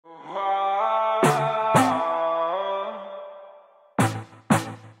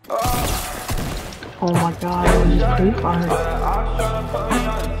Oh my god, I was just pre-fired.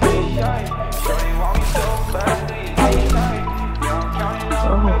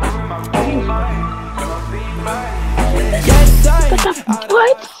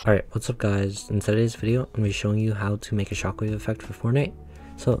 What? Alright, what's up guys? In today's video, I'm going to be showing you how to make a shockwave effect for Fortnite.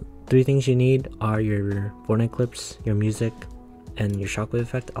 So, 3 things you need are your Fortnite clips, your music, and your shockwave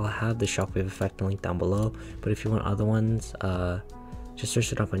effect. I'll have the shockwave effect link down below, but if you want other ones, just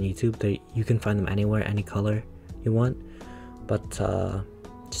search it up on YouTube. You can find them anywhere, any color you want, but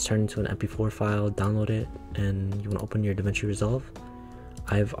just turn it into an MP4 file, download it, and you want to open your Davinci Resolve.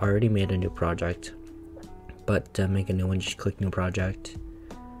 I've already made a new project, but to make a new one, just click new project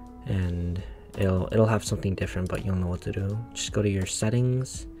and it'll have something different, but you'll know what to do. Just go to your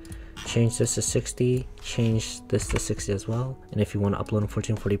settings, change this to 60, change this to 60 as well, and if you want to upload in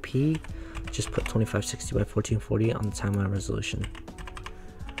 1440p, just put 2560 by 1440 on the timeline resolution.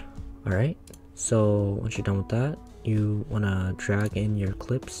 Alright, so once you're done with that, you want to drag in your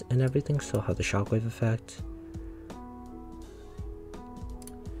clips and everything, so have the shockwave effect,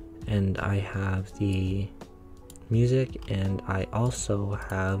 and I have the music, and I also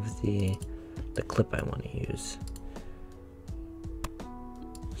have the clip I want to use.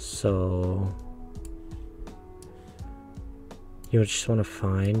 So you just want to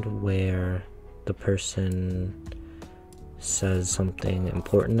find where the person says something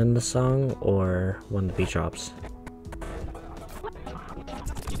important in the song or when the beat drops.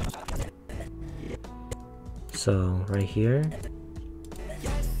 So right here,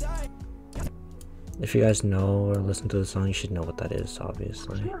 if you guys know or listen to the song, you should know what that is,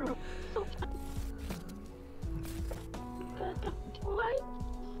 obviously.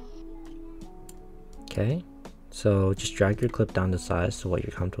 Okay, so just drag your clip down to size to what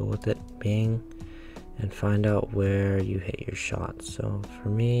you're comfortable with it being, and find out where you hit your shot. So for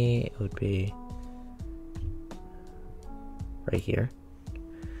me, it would be right here.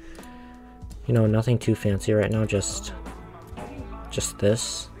 You know, nothing too fancy right now, just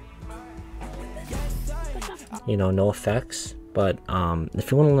this. You know, no effects, but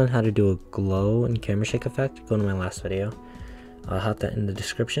if you want to learn how to do a glow and camera shake effect, go to my last video. I'll have that in the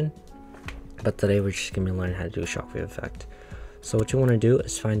description, but today we're just gonna be learning how to do a shockwave effect. So what you want to do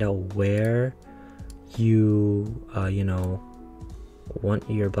is find out where you you know, want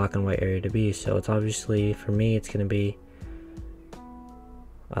your black and white area to be. So it's obviously, for me, it's gonna be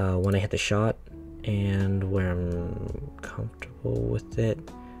when I hit the shot and where I'm comfortable with it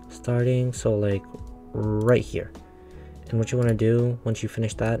starting, so like right here. And what you want to do once you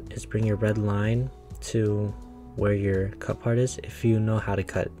finish that is bring your red line to where your cut part is, if you know how to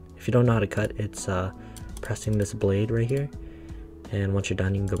cut. If you don't know how to cut, it's pressing this blade right here, and once you're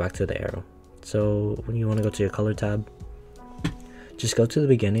done, you can go back to the arrow. So when you want to go to your color tab, just go to the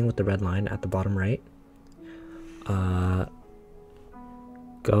beginning with the red line at the bottom right.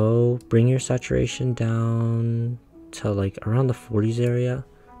 Go bring your saturation down to like around the 40s area,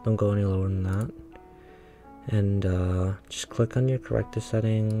 don't go any lower than that. And just click on your corrective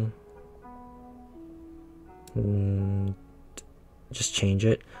setting, just change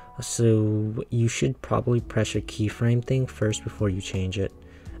it. So you should probably press your keyframe thing first before you change it,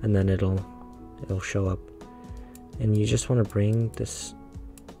 and then it'll show up. And you just want to bring this,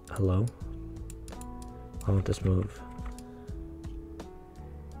 hello, I want this move.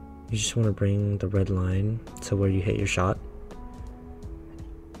 You just want to bring the red line to where you hit your shot,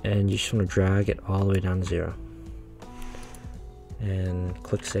 and you just want to drag it all the way down to 0 and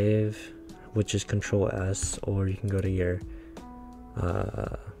click save, which is Control S, or you can go to your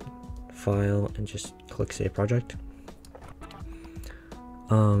file and just click save project.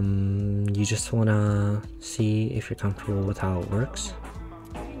 You just want to see if you're comfortable with how it works.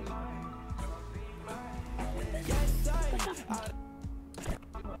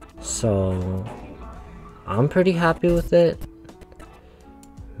 So I'm pretty happy with it.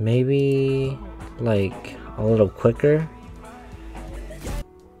 Maybe like a little quicker,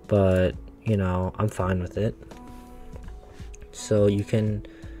 but you know, I'm fine with it. So you can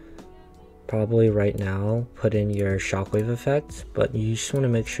probably right now put in your shockwave effect, but you just want to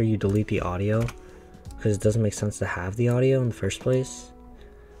make sure you delete the audio, because it doesn't make sense to have the audio in the first place.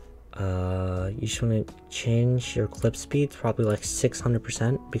 You just want to change your clip speed to probably like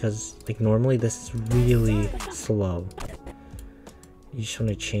 600%, because like normally this is really slow. You just want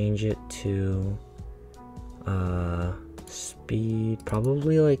to change it to speed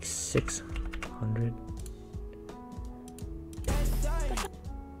probably like 600.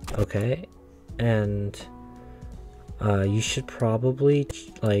 Okay, and you should probably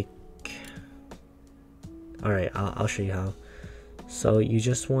like, all right, I'll show you how. So you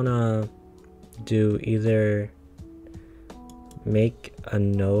just want to do either make a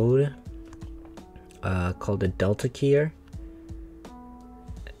node called a delta keyer,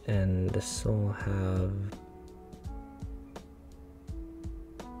 and this will have,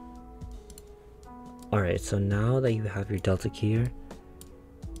 alright, so now that you have your delta keyer,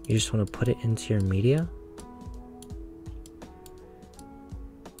 you just want to put it into your media,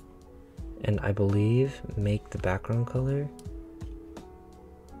 and I believe make the background color,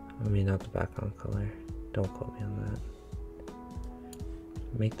 I mean not the background color, don't quote me on that,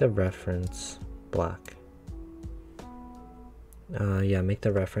 make the reference black. Yeah, make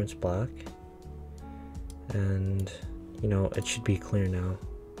the reference black, and you know, it should be clear now.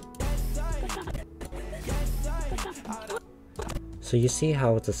 So you see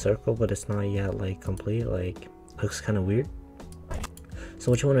how it's a circle but it's not yet like complete, like looks kind of weird.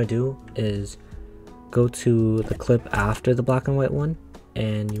 So what you want to do is go to the clip after the black and white one,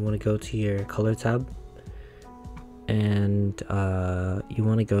 and you want to go to your color tab, and you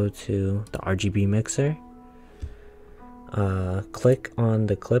want to go to the RGB mixer. Click on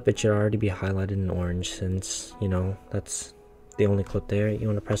the clip. It should already be highlighted in orange since, you know, that's the only clip there. You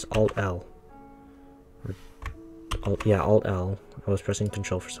want to press Alt L. Alt L. I was pressing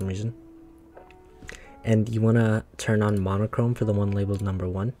Control for some reason. And you want to turn on monochrome for the one labeled number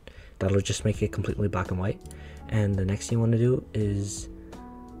 1. That'll just make it completely black and white. And the next thing you want to do is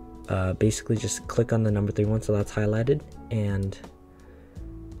basically just click on the number 3 one, so that's highlighted, and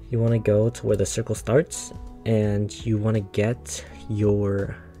you want to go to where the circle starts, and you want to get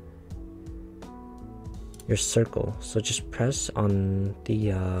your circle. So just press on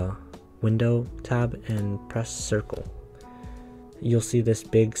the window tab and press circle. You'll see this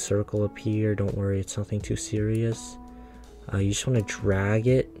big circle appear. Don't worry, it's nothing too serious. You just want to drag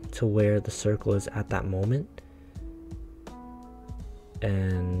it to where the circle is at that moment,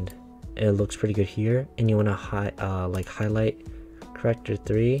 and it looks pretty good here. And you want to highlight corrector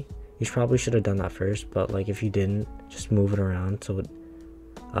 3. You probably should have done that first, but like if you didn't, just move it around so it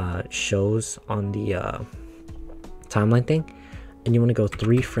shows on the timeline thing. And you want to go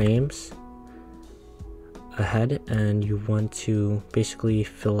 3 frames ahead, and you want to basically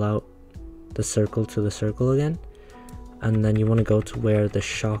fill out the circle to the circle again. And then you want to go to where the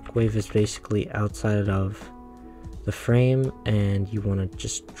shockwave is basically outside of the frame, and you want to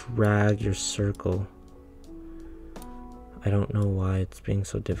just drag your circle. I don't know why it's being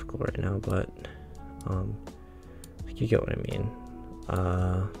so difficult right now, but you get what I mean.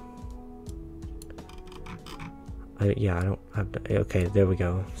 Yeah, I don't have to, okay, there we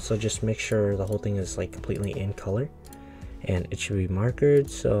go. So just make sure the whole thing is like completely in color, and it should be markered.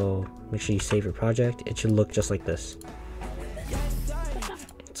 So make sure you save your project. It should look just like this.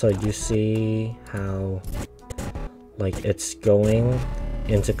 So you see how like it's going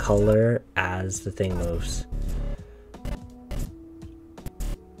into color as the thing moves.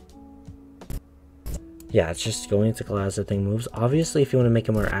 Yeah, it's just going into color as the thing moves. Obviously, if you want to make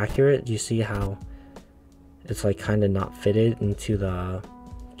it more accurate, you see how it's like kind of not fitted into the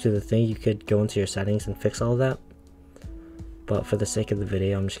thing. You could go into your settings and fix all of that, but for the sake of the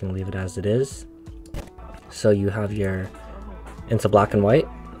video, I'm just gonna leave it as it is. So you have your into black and white,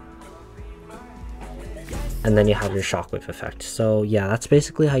 and then you have your shockwave effect. So yeah, that's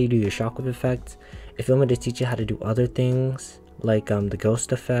basically how you do your shockwave effect. If you want me to teach you how to do other things like the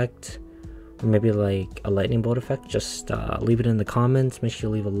ghost effect, or maybe like a lightning bolt effect, just leave it in the comments. Make sure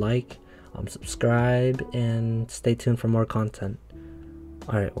you leave a like, subscribe, and stay tuned for more content.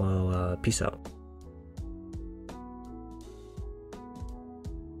 Alright, well, peace out.